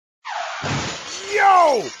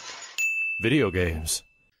Yo! Video games.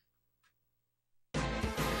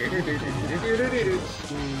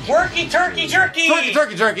 Worky turkey jerky!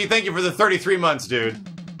 Turkey jerky, thank you for the 33 months, dude.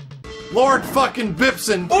 Lord fucking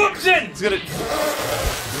Bipson! Boopson! It's gonna...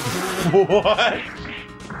 What?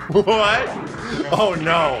 What? Oh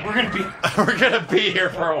no. We're gonna be here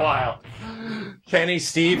for a while. Kenny,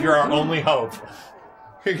 Steve, you're our only hope.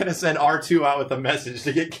 You're gonna send R2 out with a message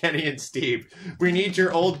to get Kenny and Steve. We need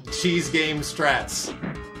your old cheese game strats.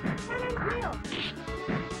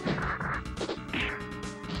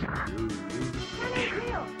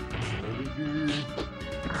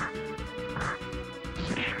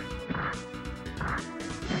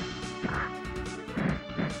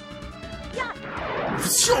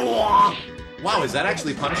 Wow, is that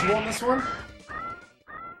actually punishable in this one?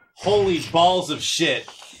 Holy balls of shit.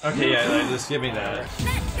 Okay, yeah, just give me that.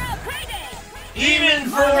 Even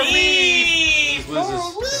for me! What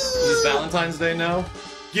is this Valentine's Day now?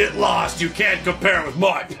 Get lost, you can't compare with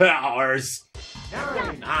my powers!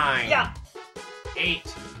 9. Yeah.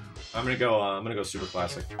 8. I'm gonna go super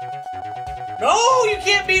classic. No, you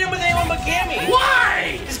can't beat him with anyone but Cammy.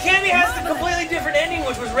 Why? Because Cammy has the completely different ending,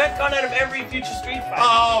 which was retconned out of every future Street Fighter.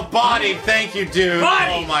 Oh, Body, thank you, dude.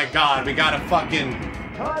 Body. Oh my god, we gotta fuck a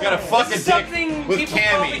This is dick something with people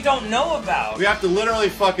probably Cammy. don't know about. We have to literally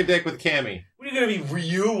fuck a dick with Cammy. What are you gonna be,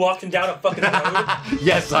 Ryu walking down a fucking road?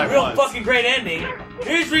 Yes, I Real was. fucking great ending.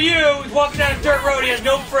 Here's Ryu, he's walking down a dirt road, he has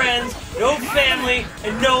no friends, no family,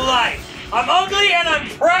 and no life. I'm ugly and I'm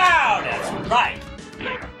proud! That's right.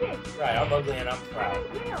 Right, I'm ugly and I'm proud.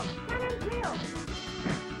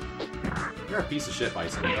 You're a piece of shit,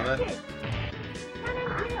 Bison, you know that?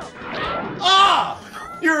 Ah!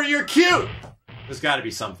 You're cute! There's gotta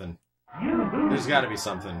be something. There's gotta be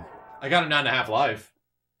something. I got a 9.5 life.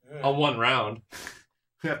 On one round.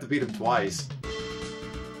 We have to beat him twice.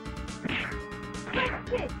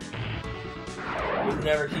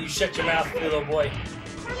 You shut your mouth, little boy.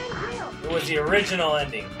 It was the original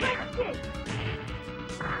ending.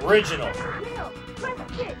 Original.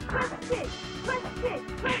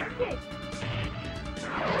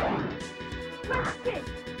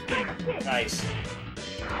 Nice.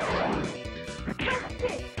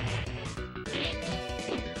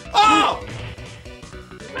 Oh!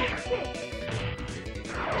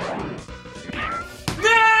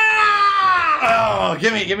 Oh,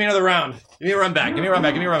 give me another round. Give me a run back. Give me a run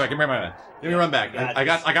back. Give me a run back. Give me a run back. Give me a run back. I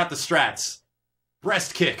got the strats.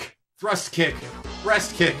 Breast kick. Thrust kick.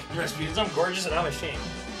 Breast kick. Because I'm gorgeous and I'm ashamed.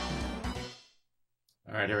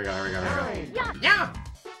 Alright, here we go. Yeah!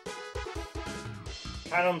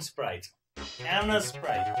 Atom Sprite. Anna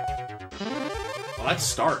Sprite. Well, let's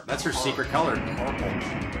start. That's her secret color.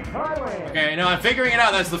 Okay, now I'm figuring it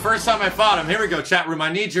out. That's the first time I fought him. Here we go, chat room.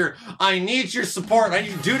 I need your support. I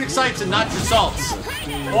need Dude Excites and not your salts.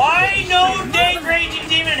 Why no dang Raging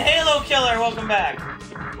Demon and Halo Killer? Welcome back.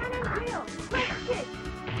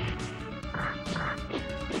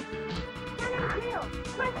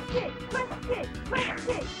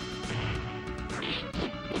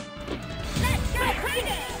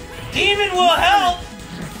 Demon will help!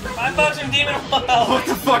 $5 and Demon will help. What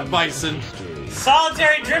the fuck, Bison?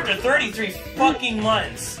 Solitary Drifter, 33 fucking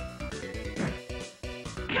months.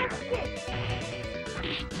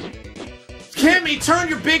 Cammy, turn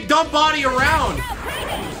your big dumb body around!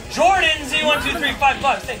 Jordan, Z1235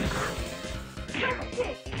 $5. Thank you.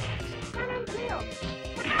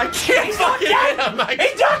 I can't fucking hit him!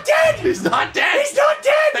 He's not dead! He's not dead! He's not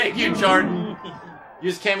dead! Thank you, Jordan.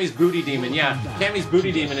 Use Cammy's booty demon. Yeah, Cammy's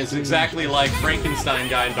booty demon is exactly like Frankenstein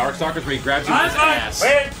guy in Darkstalkers where he grabs you with his ass.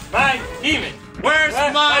 Where's my demon? Where's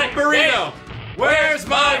my burrito? Where's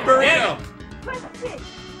my burrito?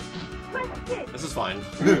 This is fine.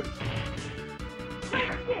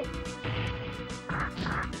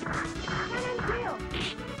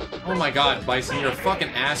 Oh my god, Bison, you're a fucking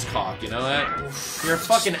asscock, you know that? You're a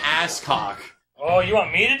fucking asscock. Oh, you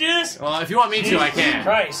want me to do this? Well, if you want me to, I can.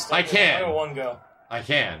 Christ. I can. I'll go one go. I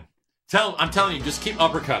can. I'm telling you, just keep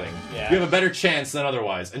uppercutting. Yeah. You have a better chance than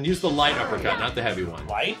otherwise. And use the light uppercut, not the heavy one.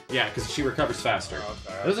 Light? Yeah, because she recovers faster.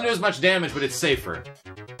 Okay. It doesn't do as much damage, but it's safer.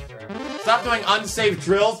 Stop doing unsafe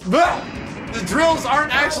drills. The drills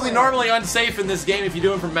aren't actually normally unsafe in this game if you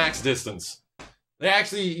do them from max distance. They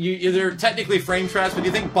actually, they're technically frame traps, but do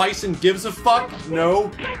you think Bison gives a fuck?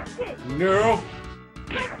 No. No.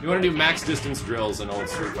 You want to do max distance drills in old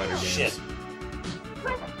Street Fighter games. Shit.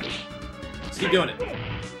 Let's keep doing it.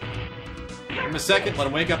 Give him a second, let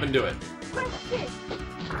him wake up and do it.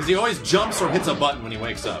 Because he always jumps or hits a button when he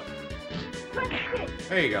wakes up.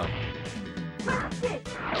 There you go.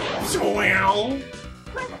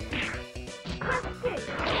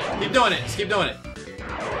 Keep keep doing it. Just keep doing it.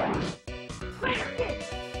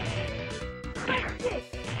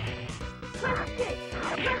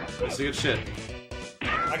 That's good shit.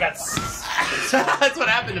 I got. That's what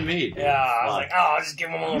happened to me. Yeah, I was like, oh, I'll just give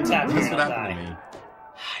him a little tap. That's what happened to me.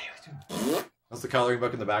 What's the coloring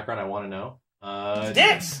book in the background? I want to know.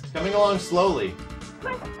 Dicks! Coming along slowly.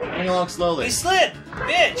 Coming along slowly. They slid!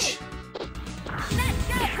 Bitch!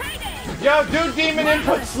 Yo, do demon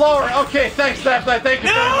input slower. Okay, thanks, Matt. Thank you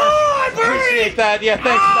No, very much. I buried Appreciate that. Yeah,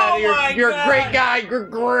 thanks, Oh Matt. You're a my great God. guy. You're a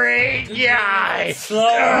great guy. Slower.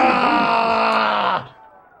 Ah!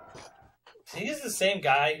 He's the same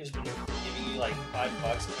guy who's been giving you like $5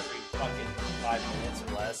 every fucking 5 minutes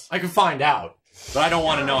or less. I can find out, but I don't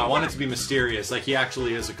want to know. I want it to be mysterious, like he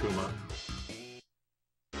actually is Akuma.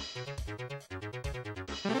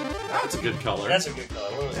 That's a good color. That's a good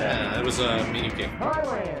color. What was that? Yeah, it was a medium kick.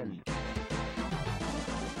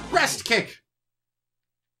 Rest kick.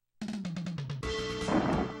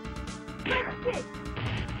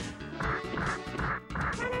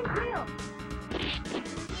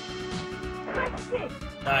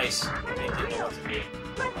 Nice. They didn't know what to do.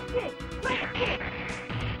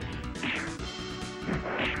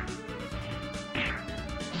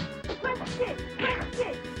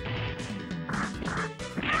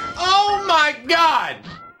 Oh my god!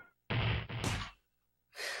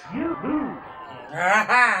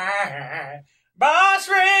 Boss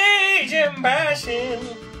rage and passion.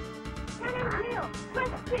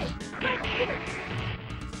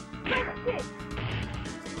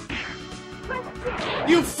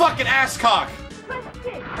 You fucking asscock!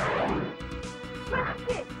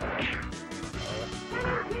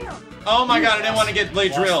 Oh my god, I didn't want to get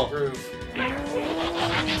blade drill.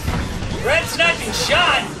 Red sniping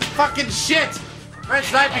shot! Fucking shit! Red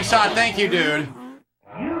sniping shot, thank you, dude.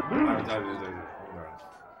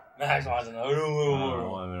 Max wants to know. I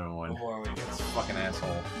don't want It's a fucking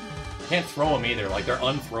asshole. Can't throw them either, like they're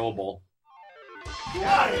unthrowable.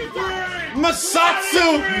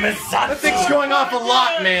 Masatsu! That thing's going off a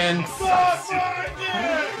lot, man.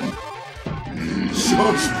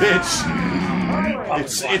 Shosh bitch.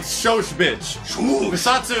 It's Shosh bitch.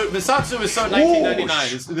 Masatsu is so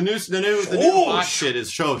 1999. The new hot shit is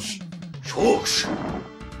Shosh. Shosh.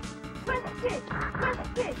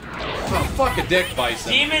 Oh, fuck a dick,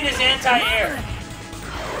 Bison. Demon is anti-air.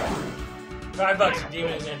 $5.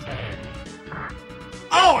 Demon is anti-air.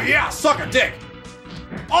 Oh yeah, suck a dick.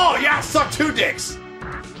 Oh yeah, suck 2 dicks.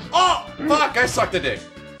 Oh fuck, I sucked a dick.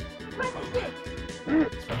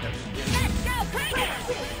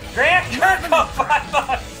 Grant Kirkhope,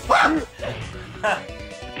 $5.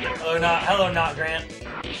 Hello, not Grant.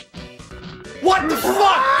 What the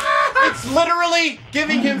fuck? It's literally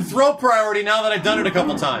giving him throw priority now that I've done it a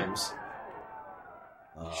couple times.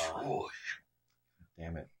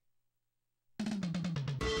 Damn it.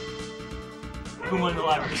 Who won the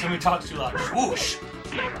library? Somebody talks too loud. Swoosh!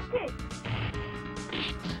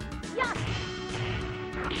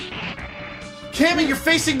 Cammy, you're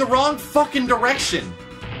facing the wrong fucking direction.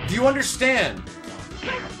 Do you understand?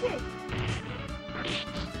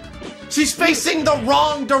 She's facing the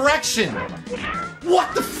wrong direction.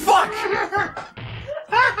 What the fuck?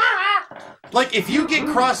 Like, if you get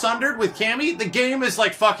cross-undered with Cammy, the game is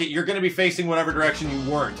like, fuck it, you're gonna be facing whatever direction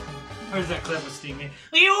you weren't. Where's that clip of Steamy?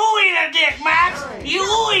 You eat a dick, Max! You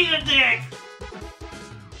eat a dick!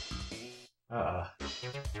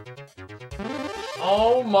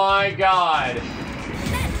 Oh my god.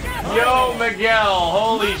 Yo, Miguel,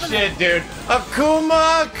 holy shit, dude.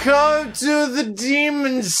 Akuma, come to the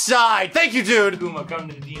demon side. Thank you, dude. Akuma, come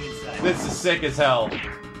to the demon side. This is sick as hell.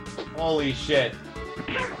 Holy shit.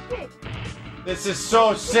 This is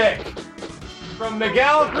so sick. From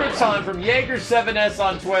Miguel Criton from Jaeger7S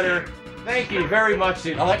on Twitter. Thank you very much,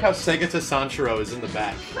 dude. I like how Segata Sanshiro is in the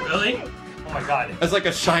back. Really? Oh my god. As like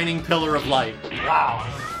a shining pillar of light. Wow.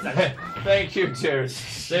 Thank you, dude.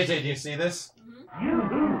 JJ, do you see this?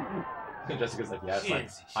 Jessica's like, yes,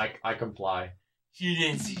 I comply. She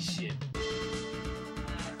didn't see shit.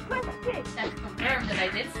 Check to confirm that I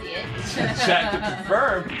did see it. Check to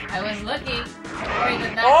confirm. I was looking.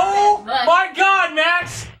 Oh my god,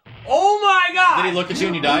 Max! Oh my god! Did he look at you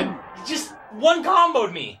and you died? He just one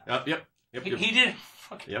comboed me. Yep. He did.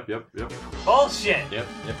 Fucking Yep. bullshit. Yep.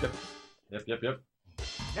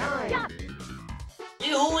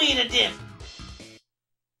 You eat a dip.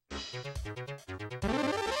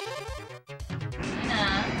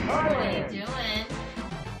 What are you doing?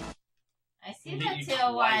 I see that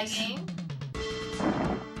TLY game.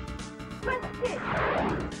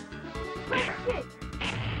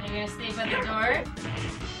 You're gonna stay by the door?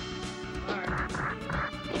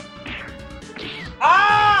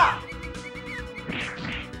 Ah!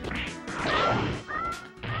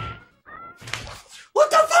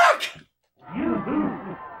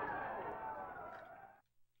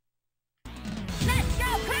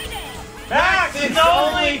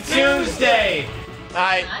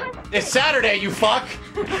 It's Saturday, you fuck!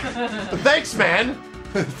 Thanks, man!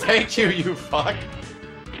 Thank you, you fuck!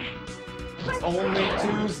 It's only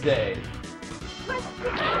Tuesday.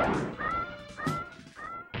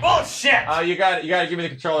 Bullshit! Oh, you gotta give me the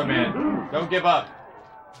controller, man. Don't give up.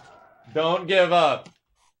 Don't give up.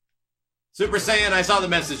 Super Saiyan, I saw the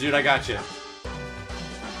message, dude. I got you.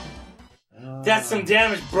 That's some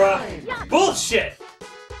damage, bruh. Bullshit!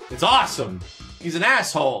 It's awesome. He's an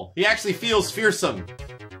asshole. He actually feels fearsome.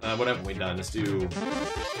 What haven't we done? Let's do...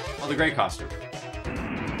 Oh, the gray costume.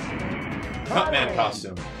 Cutman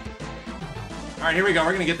costume. Alright, here we go.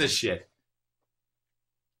 We're gonna get this shit.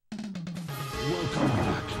 Welcome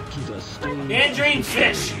back to the stage. Tangerine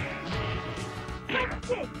fish! I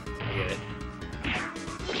get it.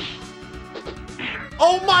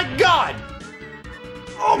 Oh my god!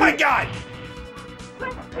 Oh my god!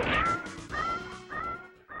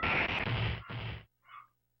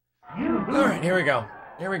 Alright, here we go.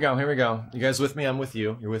 Here we go, here we go. You guys with me? I'm with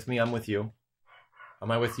you. You're with me, I'm with you.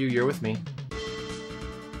 Am I with you? You're with me.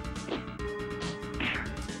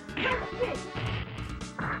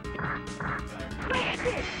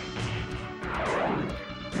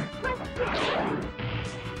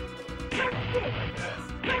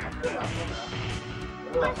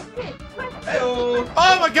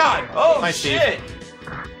 Oh my god! Oh Hi, shit!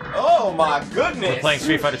 Oh my goodness! We're playing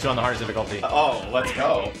Street Fighter 2 on the hardest difficulty. Oh, let's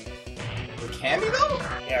go. With Cammy though?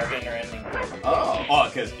 Yeah, we're getting her ending. Oh,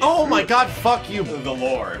 because Oh my god, fuck you! the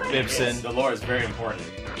lore, Bibson. Yes, the lore is very important.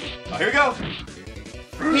 Oh, here we go.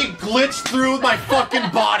 He glitched through my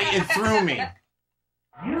fucking body and threw me.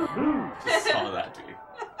 Just saw that, dude.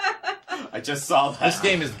 I just saw that. This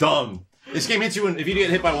game is dumb. This game hits you when, if you get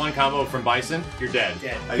hit by one combo from Bison, you're dead.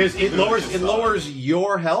 Dead. Because it lowers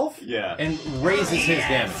your health Yeah. and raises his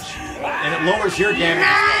damage. And it lowers your damage.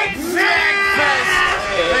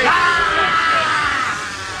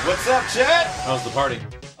 What's up, chat? How's the party?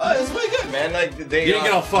 It's pretty good, man. Like they. You didn't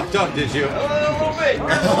get all fucked up, did you? a little bit. A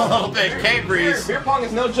little bit. K-Breeze. Beer pong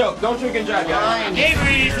is no joke. Don't drink and drive, guys.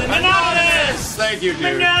 Avery's Anonymous! Thank you, dude.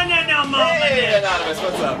 Hey, Anonymous,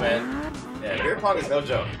 what's up, man? Yeah, beer pong is no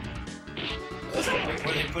joke. Were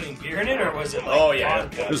they putting beer in it, or was it like Oh, yeah.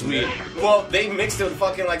 vodka? It was weed. Well, they mixed it with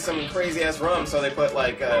fucking like some crazy ass rum, so they put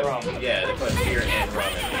like Rum. yeah, they put beer and rum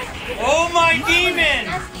in it. Oh my demon!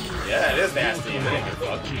 Yeah, it is nasty. Isn't it? To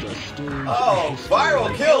the stage. Oh, viral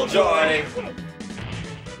killjoy!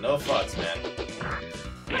 No fucks, man.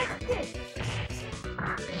 Okay.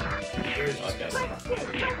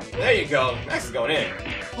 There you go. Max is going in.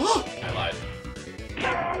 I lied.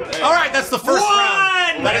 Alright, that's the first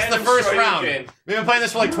round. That is the first Random round. Shoryuken. We've been playing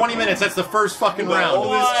this for like 20 minutes. That's the first fucking The round.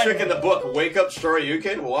 oldest trick in the book. Wake up,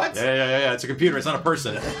 Shoryuken. What? Yeah. It's a computer. It's not a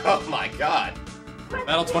person. Oh my god.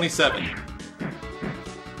 Battle 27.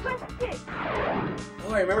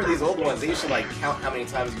 Oh, I remember these old ones. They used to like count how many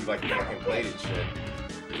times you like fucking played and shit.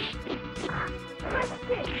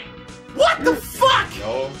 What the fuck?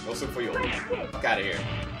 No soup for you. Fuck out of here.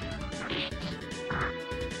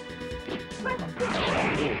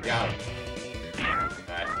 Ooh, got him.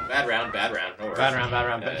 Alright, bad round. No worries. Bad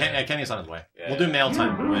round. But Yeah. Kenny's on his way. Yeah. We'll do mail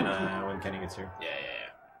time when Kenny gets here. Yeah.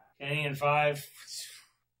 Kenny and 5. Of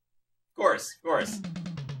course.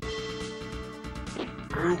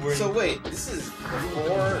 So wait, this is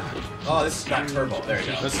before... Oh, this is not turbo. There you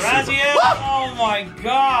go. This is Raziel! Oh my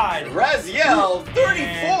god! Raziel,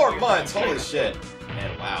 34 months! Holy shit.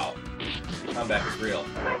 Man, wow. Comeback is real.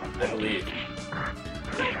 I believe.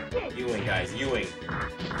 Ewing, guys. Ewing.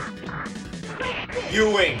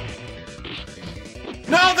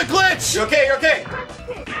 No, the glitch! You okay? You're okay!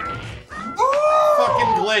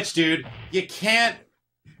 Fucking glitch, dude. You can't.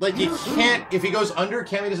 Like, you can't. If he goes under,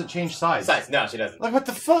 Cammy doesn't change size. No, she doesn't. Like, what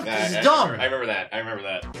the fuck? Nah, This is I dumb. remember that.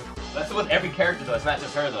 That's what every character does, not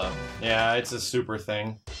just her, though. Yeah, it's a super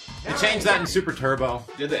thing. They changed that in Super Turbo.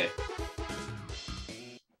 Did they?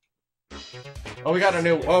 Oh, we got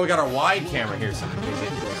our wide camera here.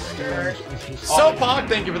 Sopog,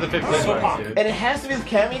 thank you for the 15 bucks, dude. And it has to be with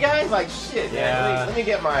Cammy, guys? Like, shit, Yeah. man. Let me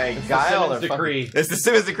get my It's the guile Simmons or decree. It's the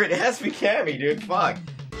Simmons decree. It has to be Cammy, dude. Fuck.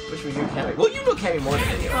 Wish we knew Cammy. Well, you know Cammy more than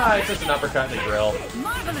anyone. It's just an uppercut and a drill.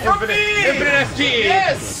 Infinite SG!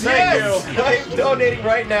 Yes! Thank you! I'm donating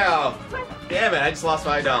right now. Damn it, I just lost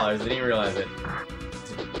 $5. I didn't even realize it.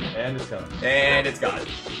 And it's coming. And it's gone.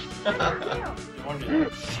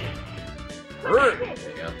 There you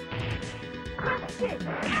go.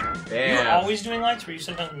 You're Damn. always doing lights, or are you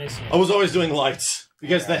sometimes missing it? I was always doing lights.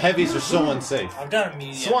 Because the heavies are so unsafe. I've done a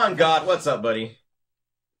medium. Swan God, what's up, buddy?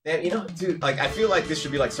 And you know, dude, like I feel like this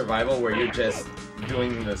should be like survival where you're just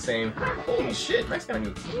doing the same. Holy shit, Max got a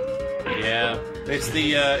new. Yeah, it's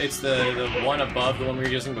the one above the one we were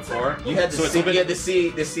using before. You had the so C, it's a bit, you had the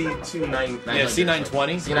C29. Yeah,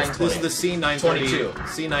 C920. C920. This is the C930. 22.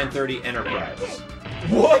 C930 Enterprise.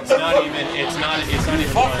 What? It's not even. It's not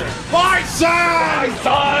even. Bison!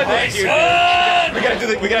 Thank you.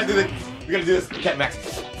 We gotta do this. Cat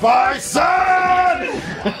Max. Bison!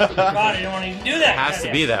 God, you don't want to even do that. It has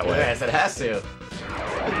to be that way. Yes, it has to.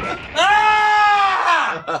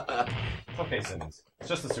 Ah! Okay, Simmons. It's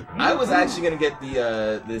just the Super. I was actually gonna get the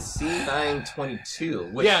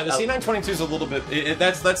C922. Which, Yeah, the C922 is a little bit.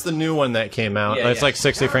 That's the new one that came out. Yeah, It's yeah. like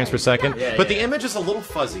 60 frames per second. Yeah, but yeah. the image is a little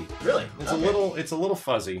fuzzy. Really? It's Okay. a little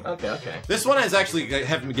fuzzy. Okay. This one has actually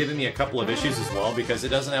given me a couple of issues as well because it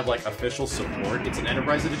doesn't have like official support. It's an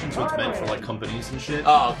enterprise edition, so it's meant for like companies and shit.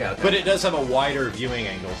 Oh, okay. But it does have a wider viewing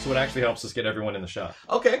angle, so it actually helps us get everyone in the shot.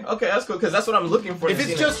 Okay, that's cool because that's what I'm looking for. If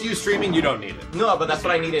it's just you streaming, you don't need it. no, but that's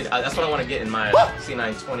what I needed. That's what I want to get in my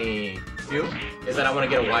C922. Is that I want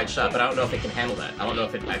to get a wide shot, but I don't know if it can handle that. I don't know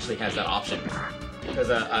if it actually has that option because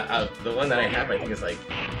the one that I have, I think is like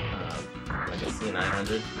a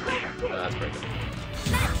C900. That's pretty good.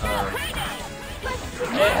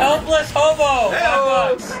 A helpless hobo!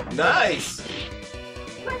 Hey, $5. nice.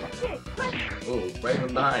 Ooh, right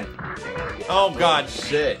from behind. Oh God!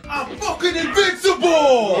 Shit. I'm fucking invincible!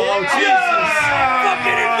 Oh Jesus!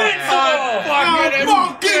 Fucking invincible!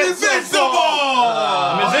 Fucking invincible!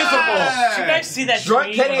 I'm invisible! Did you guys see that Drunk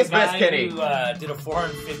tweet Kenny of is a best guy Kenny. who did a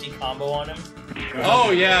 450 combo on him?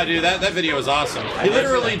 Oh yeah, dude, that video was awesome. He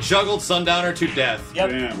literally juggled Sundowner to death. Yep,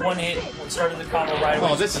 Damn. one hit, started the combo right away.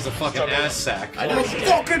 Oh, this is a fucking ass sack. I never seen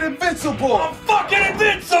that. Fucking invincible! I'm fucking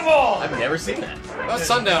invincible! I've never seen that. That's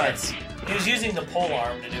Sundowner. He was using the pole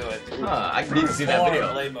arm to do it. I need to see that Pole arm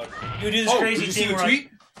video. blade mode. He would do this Oh, crazy did you see thing the where tweet?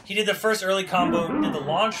 he did the first early combo, did the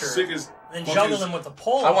launcher, Sick as then fuck juggled as- him with the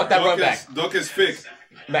pole I want that arm. run back. Duck is fixed.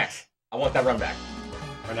 Max, I want that run back.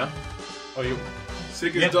 Right now? Oh, you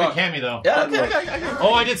Sick have as to pick duck. Cammy though. Yeah, okay.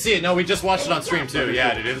 Oh, I did see it. No, we just watched it on stream too.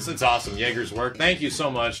 Yeah, dude, it's awesome. Jaeger's work. Thank you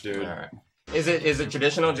so much, dude. All right. Is it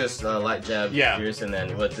traditional? Just light jab, Yeah. fierce, and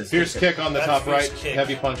then what this? Fierce kick on the That's top right, fierce kick.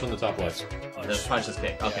 heavy punch on the top left. Just punch this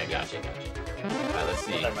kick. Okay, gotcha. All right, let's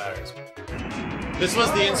see. That matters. This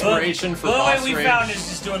was the inspiration for the boss way we rage. found is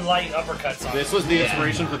just doing light uppercuts on This him. was the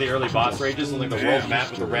inspiration for the early boss rages and like the world map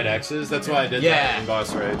with the red X's. That's why I did that in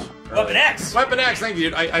boss rage. Weapon X! Weapon X, thank you,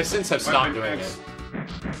 dude. I since have stopped doing it.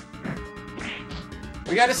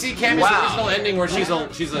 We got to see Cammy's original ending where she's a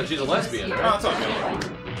lesbian, Oh, right? that's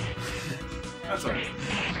okay. That's okay.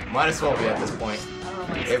 Might as well be at this point.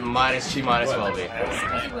 Oh my She might as well be.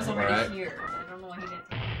 He was already Alright. here. I don't know why he didn't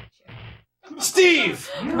take a picture.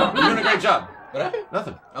 Steve! You're doing a great job. What happened?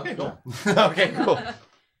 Nothing. Okay, cool. Okay, cool.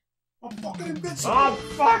 I'm fucking invincible! I'm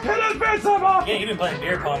fucking invincible! Yeah, you've been playing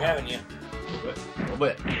beer pong, haven't you? A little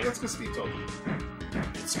bit. That's because Steve told me.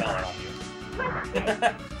 Can smell it on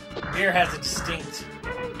you. Beer has a distinct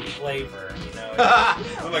flavor, you know.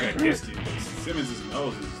 Not like I kissed you. Simmons'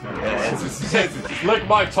 nose is just not Yeah, Lick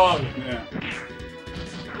my tongue. Yeah.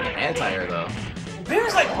 anti-air though. Beer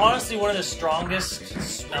is like honestly one of the strongest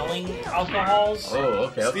smelling alcohols.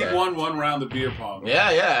 Oh, okay. Steve won one round of beer pong. Yeah,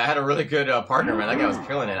 I had a really good partner, man. That guy was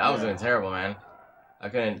killing it. I was doing terrible, man. I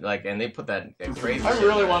couldn't, and they put that crazy I shit,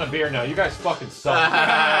 really man. want a beer now. You guys fucking suck.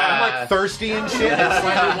 I'm like thirsty and shit. I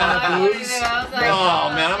finally want to booze. Oh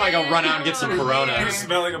man, I might go run out and get some Corona. You're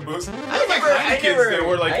smelling a booze. I kids that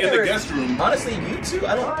were like in the guest room. Honestly, you two,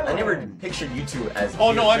 I never pictured you two as.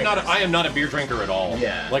 Oh no, beer I'm not. drinkers. I am not a beer drinker at all.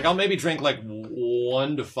 Yeah. Like I'll maybe drink like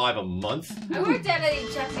 1 to 5 a month. I worked at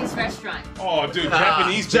a Japanese restaurant. Oh, dude,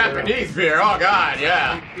 Japanese beer. Oh god,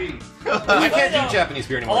 yeah. I can't do Japanese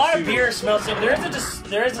beer A anymore. lot of beer smells similar.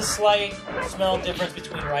 There is a slight smell difference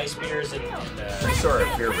between rice beers and Sort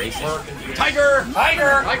of beer racing. American beers. Tiger.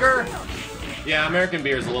 Tiger! Yeah, American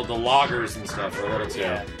beers, the lagers and stuff are a little too.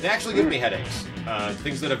 Yeah. They actually give me headaches.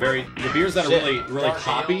 Things that are the beers that are Shit. really Dark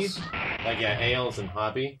hoppy, ales. like ales and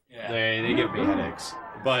hoppy. Yeah. They give me headaches.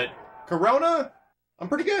 But Corona, I'm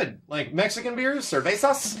pretty good. Like Mexican beers,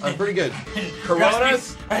 cervezas, I'm pretty good.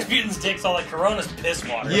 Coronas? Rasputin's dick's all like Corona's piss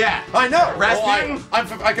water. Yeah. I know. Rasputin?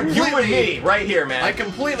 I completely. You and me, right here, man. I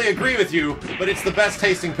completely agree with you, but it's the best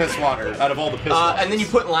tasting piss water out of all the piss waters. And then you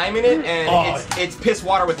put lime in it, and Oh. it's piss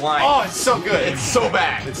water with lime. Oh, it's so good. It's so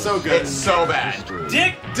bad. It's so good. It's so bad.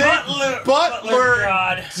 Dick Butler. Butler.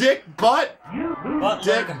 God. Dick Butt. Butler.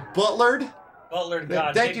 Dick Butlered. Butler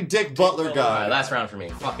God. Thank you, Dick Butler Alright, God. last round for me.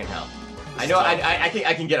 Fucking hell. I know.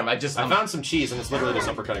 I can get him. I found some cheese, and it's literally just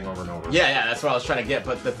uppercutting over and over. Yeah, that's what I was trying to get.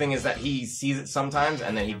 But the thing is that he sees it sometimes,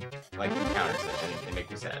 and then he like counters it, and it makes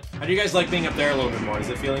me sad. How do you guys like being up there a little bit more? Is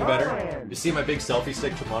it feeling better? You see my big selfie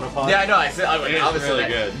stick to monopod? Yeah, I know. It's obviously really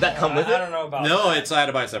good. That come with it? I don't know about. No, I had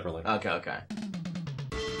to buy it separately. Okay.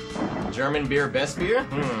 German beer, best beer?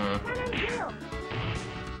 Yeah,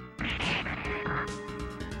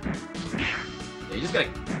 you just gotta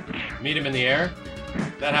meet him in the air.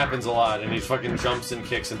 That happens a lot, and he fucking jumps and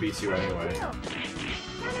kicks and beats you anyway. Oh,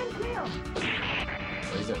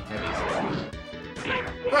 he's doing heavy.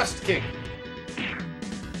 Thrust kick.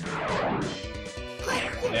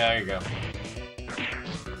 There you go.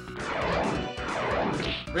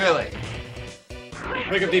 Really?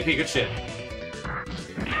 Pick up DP, good shit.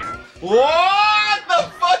 What the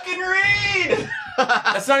fucking read?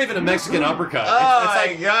 That's not even a Mexican uppercut. Oh it's my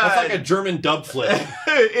like, god. It's like a German dub flip.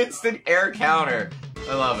 Instant air counter.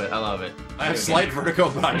 I love it. I have slight vertigo,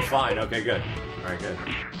 but I'm fine. Okay, good. Alright, good.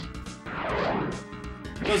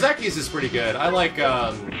 Nozaki's is pretty good. I like,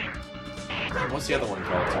 what's the other one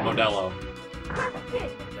called? Modelo.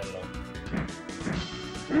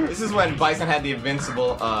 This is when Bison had the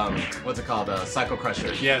invincible, what's it called? Psycho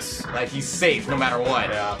Crusher. Yes. Like, he's safe no matter what.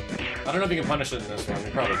 Yeah. I don't know if you can punish it in this one.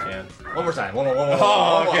 You probably can. One more time. One more.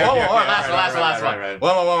 Oh, okay. Last one.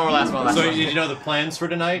 One more, last one. So, did you know the plans for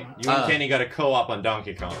tonight? You and Kenny got a co-op on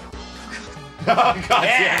Donkey Kong. Oh, God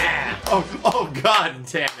damn it. Oh, God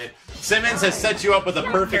damn it. Simmons has set you up with a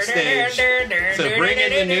perfect stage to bring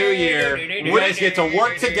in the new year. You guys get to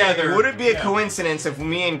work together. Would it be a coincidence if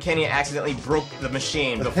me and Kenny accidentally broke the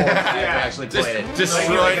machine before we actually played it?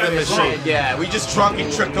 Destroyed the machine. Yeah, we just drunk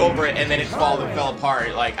and tripped over it, and then it fell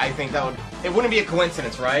apart. Like, I think that would... It wouldn't be a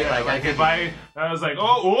coincidence, right? Yeah, like if I was like,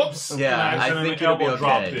 oh, oops. Yeah, and I think it'll be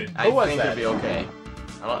okay. I think it'll be okay.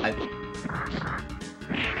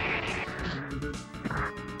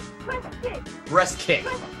 Breast kick.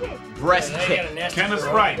 Breast kick. Can of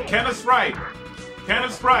Sprite. Put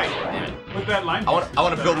that line. I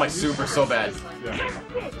want to build my super so bad. Yeah.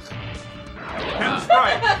 Can of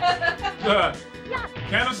Sprite.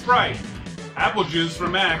 Can of Sprite. Apple juice for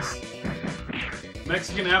Max.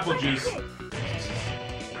 Mexican apple juice.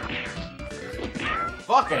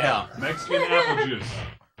 Fucking hell. Mexican apple juice.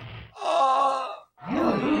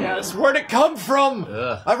 Yes, where'd it come from?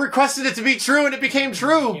 I requested it to be true, and it became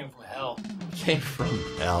true. Came from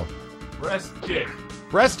hell. Breast kick.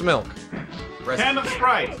 Breast milk. Can of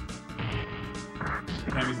Sprite.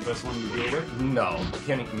 Cammy's the best one to deal with. No.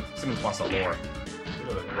 Simmons wants a lore.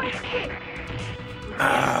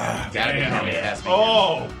 Gotta be Cammy. It has to be.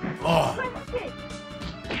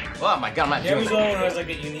 Oh my god, I'm not doing Cammy's it. the one that has like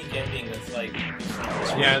a unique ending that's like...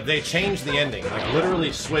 Yeah, they changed the ending. Like,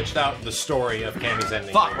 literally switched out the story of Cammy's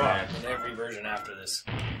ending. Fuck, man. In every version after this.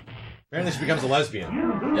 Apparently she becomes a lesbian.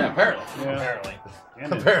 Yeah, apparently. Apparently.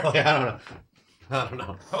 Apparently, I don't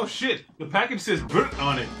know. Oh shit! The package says "Bert"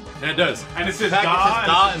 on it. And it does. And it says Package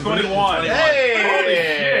 "Da" says and it's 21.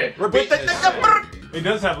 Hey! Repeat this. It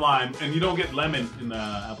does have lime, and you don't get lemon in the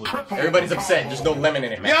apple. Everybody's upset. There's no lemon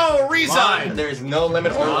in it, man. Yo, resign! There's no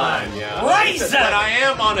lemon or lime. Yeah. Raisin! But I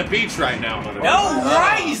am on a beach right now. No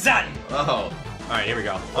raisin! Oh. Alright, here we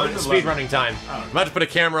go. Where's the Speed lemon? running time. I'm about to put a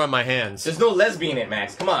camera on my hands. There's no lesbian in it,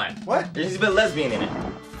 Max. Come on. What? There's a bit of lesbian in it.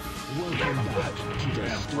 Welcome back to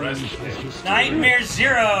the breast stage kick. of the Nightmare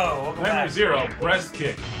Zero! Nightmare Zero. Breast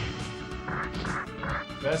kick.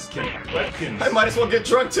 Best kick. Webkins. I might as well get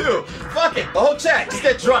drunk too. Fuck it. The whole chat. Just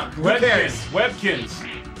get drunk. Who cares? Webkins.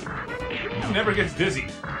 He never gets dizzy.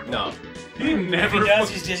 No. He never. If he does,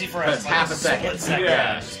 he's dizzy for That's half a second. split second.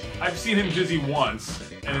 Yeah. I've seen him dizzy once,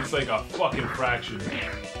 and it's like a fucking fraction.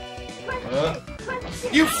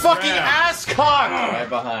 You fucking asscock! Right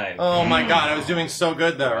behind. Oh my god, I was doing so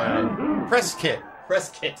good there. Right? Press kit. Press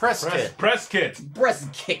kit. Press kit. Press kit.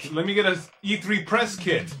 Breast kick. Let me get a E3 press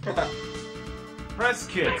kit. Press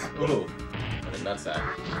kit. Ooh. What a nutsack.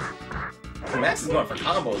 Max is going for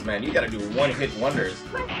combos, man. You gotta do one-hit wonders.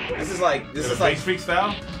 This is like Face freak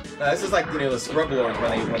style. This is like, you know, the Scrub Lords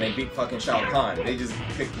when they beat fucking Shao Kahn. They just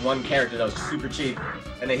picked one character that was super cheap,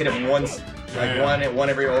 and they hit him once, like one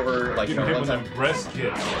every over, like, you know, one time. Breast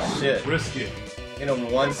kit. Shit. Brisket. Hit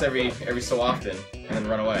him once every so often, and then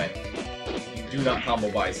run away. You do not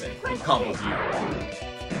combo Bison. He combos you.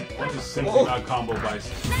 That is simply not combo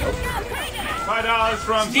Bison. Nope. $5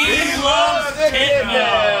 from Steve loves Kid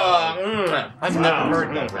I've never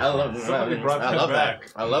heard that. I love this. Somebody brought that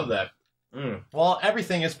back. I love that. Well,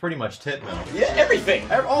 everything is pretty much tit milk. Yeah, everything.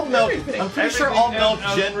 All milk. Everything. I'm pretty sure all milk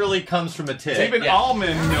generally comes from a tit. Even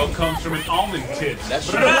almond milk comes from an almond tit. That's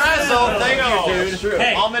true. Razzle, thank you, dude. That's true.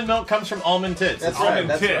 Hey. Almond milk comes from almond tits. That's right. Almond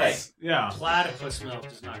That's tits. right. Yeah. Platypus milk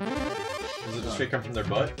does not. Does it straight come from their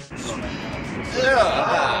butt?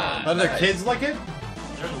 Yeah. Are their kids like it?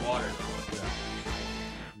 They're in the water.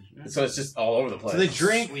 So it's just all over the place. So they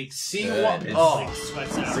drink Sweet. seawater. It's Oh, Like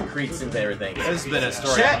sweats out. secretes into everything. this has been a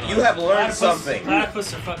story. Chat, you have learned something.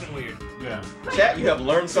 Platypus are fucking weird. Yeah. Chat, you have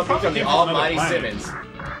learned something from the almighty Simmons.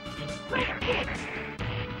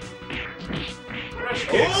 Fresh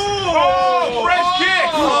kicks. Oh, fresh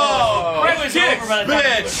kicks. Oh, It was over by the time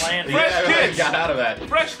it was bitch. landing. Fresh Yeah, kicks. got out of that.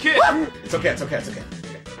 Fresh kicks. It's okay, it's okay, it's okay.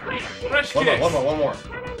 Fresh One more, kicks. one more.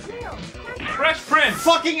 Fresh Prince.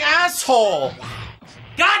 Fucking asshole!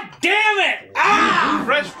 God damn it! Ah!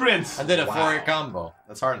 Fresh Prince. I did a Wow. 4-hit combo.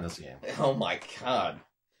 That's hard in this game. Oh my god.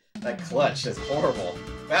 That clutch is horrible.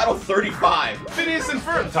 Battle 35. Phineas and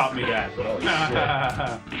Ferb taught me that. Holy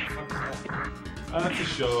That's a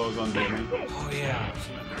show that was on Disney. Oh yeah.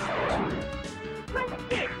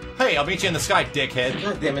 Hey, I'll meet you in the sky, dickhead.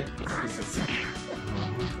 God damn it. Jesus.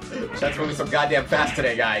 Chat's moving so goddamn fast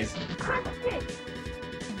today, guys.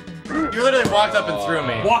 You literally walked up and threw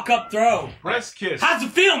me. Walk up, throw. Breast kiss. How's it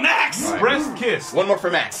feel, Max? Breast kiss. One more for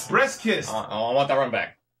Max. Breast kiss. I want that run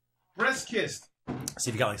back. Breast kissed. See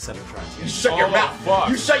if you got like 7 tries. You shut your Oh, mouth. fuck.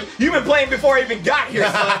 You've been playing before I even got here,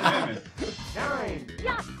 son. Damn it.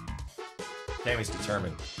 Tammy's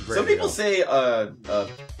determined. Some people say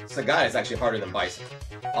Sagat is actually harder than Bison.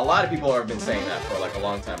 A lot of people have been saying that for like a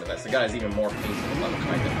long time, but that Sagat is even more painful on the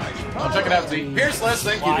fight than Bison. I'll check it out. See, Pierce List,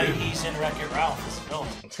 thank Why you, dude. he's in Wreck-It Ralph is film.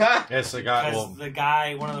 Yes, I got. Because Well, the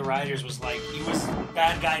guy, one of the writers, was like, he was a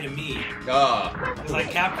bad guy to me. It's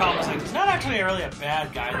like Capcom was like, he's not actually really a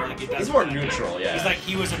bad guy. Like, it doesn't he's more matter. neutral, yeah. He's like,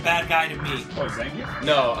 he was a bad guy to me. Oh, Zangief?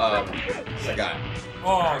 No, Sagat.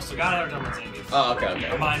 Oh, so got another done with Zangief. Oh, okay,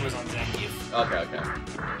 okay. Mine was on Zangief. Okay.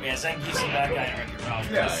 Yeah, Zangief's a bad guy in Wreck-It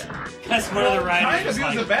Ralph. Yeah. That's one of the writers. Kind of. was He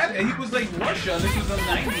was like, a bad. He was like Russia. This was the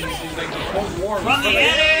 90s. He was like the Cold War. Run the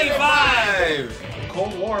N85! The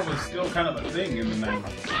Cold War was still kind of a thing in the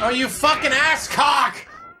 90s. oh, you fucking ass cock!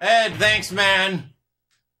 Ed, thanks, man.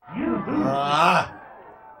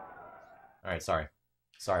 Alright, sorry.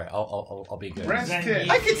 Sorry, I'll be good. Breast kiss.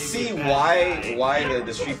 I could see why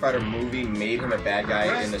the Street Fighter movie made him a bad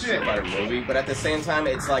guy in the Street Fighter movie, but at the same time,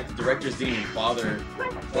 it's like the directors didn't even bother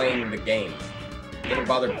playing the game. They didn't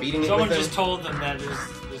bother beating it Someone with him. just told them that there's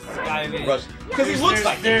this guy. Because he looks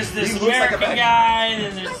like there's this he looks like a American bad guy, and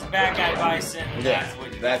then there's this bad guy Bison. And Yeah,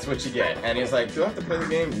 that's what you you get. And he's like, do I have to play the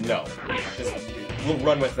game? No. Just, we'll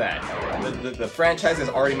run with that. The franchise has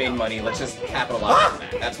already made money. Let's just capitalize on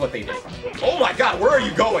that. That's what they did. Oh my god, where are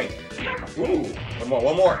you going? Ooh,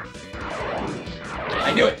 one more.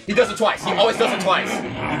 I knew it. He does it twice. He always does it twice.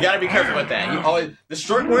 You gotta be careful with that. The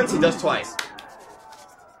short ones, he does twice.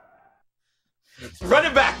 Run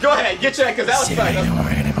it back. Go ahead. Get your because that was fun.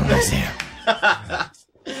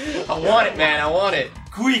 I want it, man. I want it.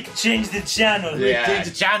 Quick, change the channel. Yeah. Change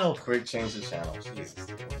the channel. Quick, change the channel. Jesus.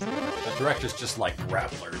 The director's just like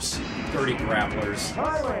grapplers. Dirty grapplers.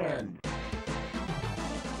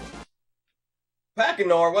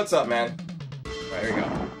 Packinor, what's up, man? Alright, here we go.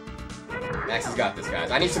 Max has got this,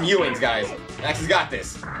 guys. I need some Ewings, guys. Max has got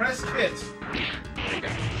this. Press kit. There we go.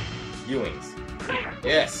 Ewings.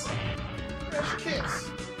 Yes. Fresh kits.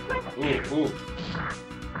 Ooh.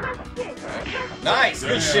 Alright. Nice!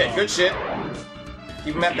 Good shit, good shit.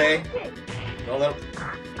 Keep him at bay. Don't let him...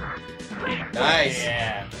 Nice!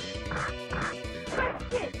 Yeah.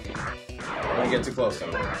 Don't get too close to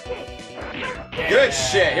him. Good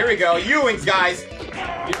shit! Here we go. Ewings, guys!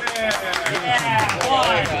 Yeah.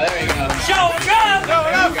 One. There you go. Show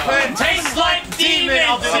enough. And Tastes like demon.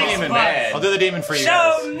 I'll do the demon. Man. I'll do the demon for you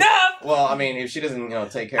Show guys. enough. Well, I mean, if she doesn't,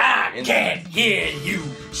 take care of I her can't hear you.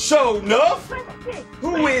 Show enough?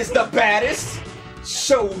 Who is the baddest?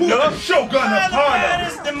 Show enough? Shogun Am I of the Harlem.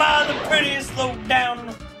 baddest? Am I the prettiest? Slow down.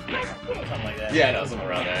 Something like that. Yeah, no, something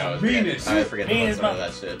around there. I Venus. forget Venus, some of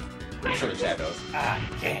that shit. I'm sure the chat knows. I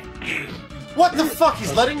can't hear you. What the fuck?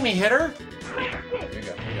 He's letting me hit her? Here you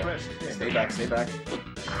go, here you go. Stay back, stay back.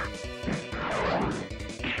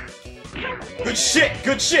 Good shit,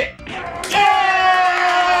 good shit!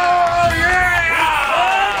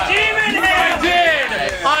 Yeah! Demon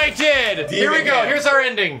head. I did! Here we Demon go, head. here's our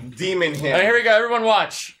ending. Demon him. Here we go, everyone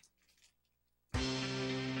watch.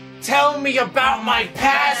 Tell me about my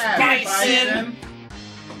past, Bison.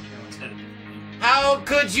 How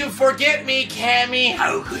could you forget me, Cammy?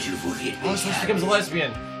 How could you forget me? Oh, so she becomes a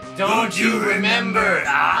lesbian. Don't you remember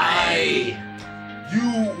I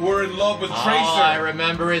You were in love with Tracer. All I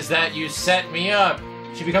remember is that you set me up.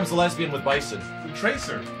 She becomes a lesbian with Bison. With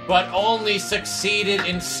Tracer. But only succeeded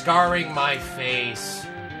in scarring my face.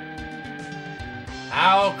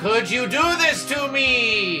 How could you do this to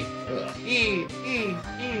me?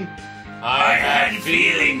 I had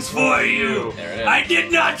feelings for you. There it is. I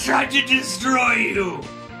did not try to destroy you.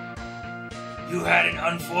 You had an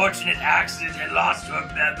unfortunate accident and lost your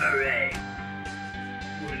memory.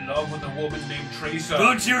 You were in love with a woman named Tracer.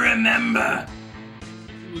 Don't you remember?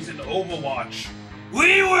 He was in Overwatch.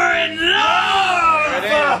 We were in There love! it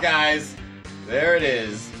is, guys. There it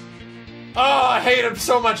is. Oh, I hate him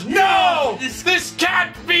so much. No! This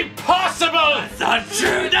can't be possible! That's not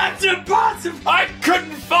true. That's impossible. I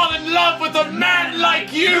couldn't fall in love with a man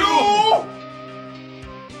like you!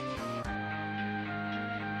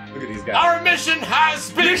 Look at these guys. Our mission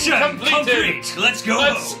has been Mission completed! complete. Let's go.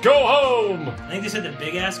 Let's go home! I think they said the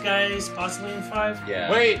big ass guy is possibly in 5. Yeah.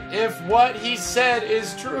 Wait, if what he said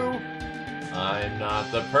is true, I'm not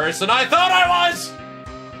the person I thought I was!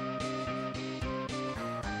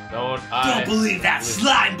 Don't believe that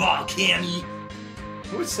slime ball, Cammy.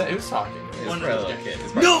 Who's talking? It's One probably a of little those kid.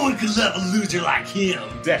 It's probably No one could love a loser like him.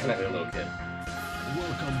 definitely a little kid.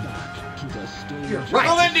 Welcome back to the stage. Right.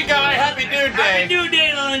 Melindy guy, happy new Happy day! New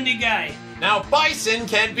Day, Lindy guy. Now Bison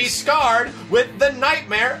can be scarred with the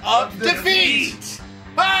nightmare of defeat!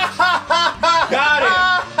 Ha ha ha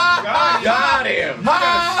ha! Got him.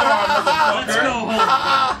 Let's go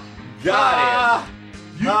home. Got him.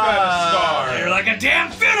 You got a You're star. like a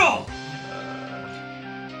damn fiddle.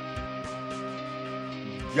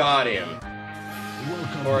 Got him.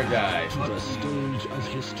 Welcome Poor back guy. to the stage of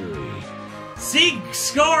history. Sieg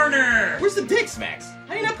Skarner. Where's the dicks, Max?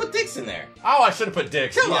 How do you not put dicks in there? Oh, I should have put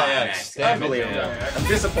dicks. Come on, Yeah, Max. damn it, Unbelievable. man. I'm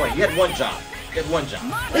disappointed. You had one job. You had one job.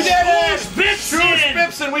 We did it! Bipson! Shoosh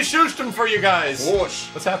Bipson, we shooshed him for you guys. Whoosh.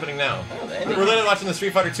 What's happening now? Oh, the We're ending. literally watching the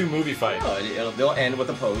Street Fighter 2 movie fight. Oh, they'll end with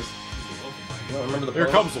a pose. You don't remember the Here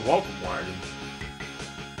pose? comes the welcome wagon.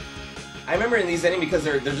 I remember in these ending because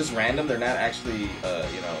they're just random. They're not actually,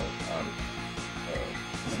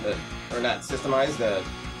 or not systemized.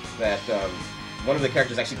 That one of the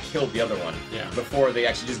characters actually killed the other one. Yeah. Before they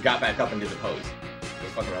actually just got back up and did the pose. It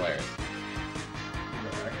was fucking hilarious.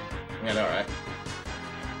 Yeah, I know, right?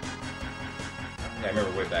 Yeah, I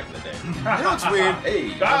remember way back in the day. You know what's weird?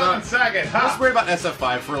 Hey. Dial second. What's weird about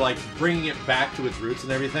SF5 for like bringing it back to its roots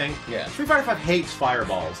and everything? Yeah. Street Fighter 5 hates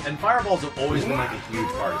fireballs, and fireballs have always been like a huge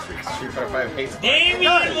part of Street Fighter. Street Fighter 5 hates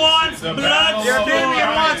Damien wants The battle blood. of Damien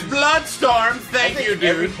wants Alliance. Bloodstorm. I Thank think you, dude.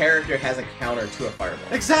 every character has a counter to a fireball.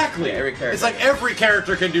 Exactly. Yeah, every character It's like does. every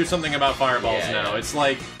character can do something about fireballs Yeah, now. yeah. It's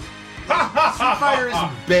like Street Fighter is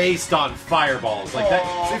based on fireballs. Like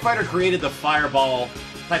that, Street Fighter created the fireball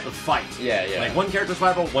type of fight. Yeah, yeah. Like one character's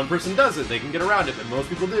fireball, one person does it. They can get around it, but most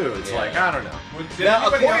people do. It's Yeah. like I don't know. Did Now,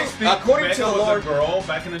 anybody according- else think according Vega to the was lore- a girl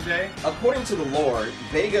back in the day? According to the lore,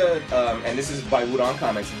 Vega, and this is by Wudong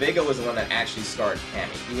Comics, Vega was the one that actually scarred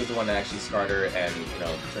Cammy. He was the one that actually scarred her and, turned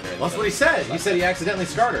her into... That's what he said. He said he accidentally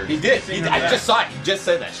scarred her. He did. Seen her I back. just saw it. He just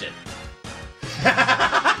said that shit.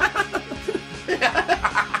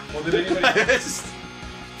 Well, did anybody...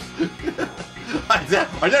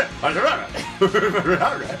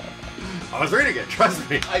 I was reading it. Trust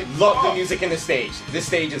me. I love the music in this stage. This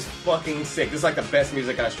stage is fucking sick. This is like the best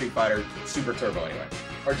music on a Street Fighter Super Turbo anyway.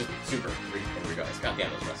 Or just Super, regardless. Goddamn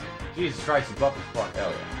those wrestlers. Jesus Christ, his butt was fucked.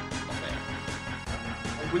 Hell yeah. Oh,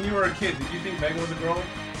 man. Like, when you were a kid, did you think Vega was a girl?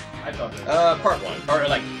 I thought that. Part 1. Or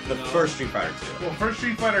like the first Street Fighter 2. Well, first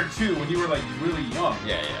Street Fighter 2, when you were like really young.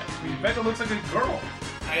 Yeah. I mean, Vega looks like a girl.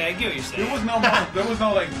 I get what you're saying. There was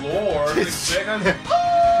no like lore. Like, Vega's...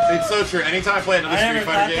 It's so true. Anytime I play another I Street never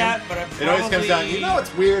Fighter thought game, that, but I it always comes down. You know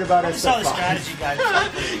what's weird about I saw the SF5? strategy guide.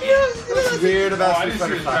 What's weird Oh, about I Street didn't see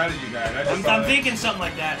Fighter the 5? strategy guide. I just I'm saw that. thinking something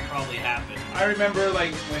like that probably happened. I remember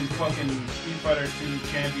like when fucking Street Fighter 2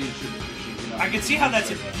 Championship Edition. I can see how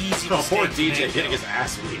that's an easy Oh, mistake poor to DJ make, getting though. his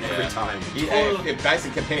ass beat every time. If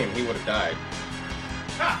Bison kept hitting him, he would have died.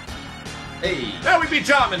 Hey. Now we beat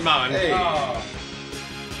Jamin Man. Hey. Oh.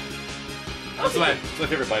 That's my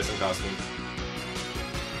favorite Bison costume.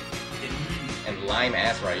 And lime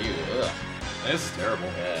ass Ryu. Ugh. This is terrible.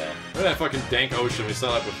 Yeah. Look at that fucking dank ocean we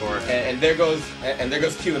saw that before. And there goes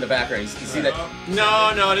Q in the background. You see that?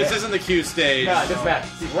 No, this isn't the Q stage. No, just that.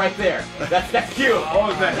 See, right there. That's Q.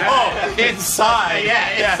 Oh, is that hat? Oh, inside.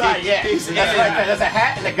 Inside, yeah. He's That's right there. There's a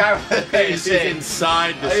hat and a guy with a he's shit.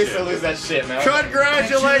 inside the I used to ship. lose that shit, man.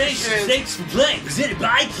 Congratulations! Thanks for playing. Presented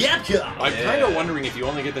by Capcom. I'm Yeah. kind of wondering if you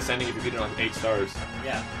only get this ending if you beat it on 8 stars.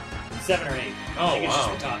 Yeah, 7 or 8. Oh, I think it's wow.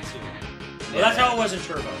 just the top 2. Well, that's how it was in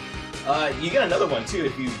Turbo. You get another one too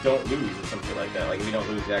if you don't lose or something like that. Like if you don't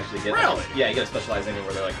lose, you actually get. Really? Like, yeah, you get a specialized ending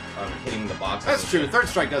where they're like hitting the box. That's true. Third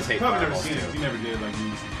Strike does hate Probably never fireballs seen it. too. You never did like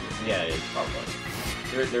you. Yeah, yeah, probably.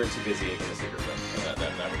 They're too busy in the secret room.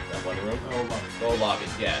 That one room. Oh, lobby. Lower lobby.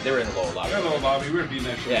 Yeah, they were in the lower lobby. Yeah, lower lobby. We were beating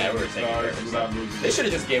that shit. Yeah, we were taking care of without ourselves. losing. They should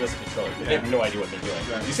have just gave us a controller. They have no idea what they're doing.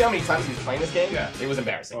 Exactly. You see how many times he was playing this game? Yeah. It was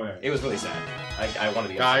embarrassing. Oh, yeah. It was really sad. I wanted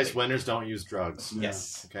to get Guys, something. winners don't use drugs.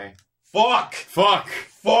 Yes. Okay. Fuck! Fuck.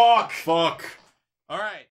 Fuck! Fuck. All right.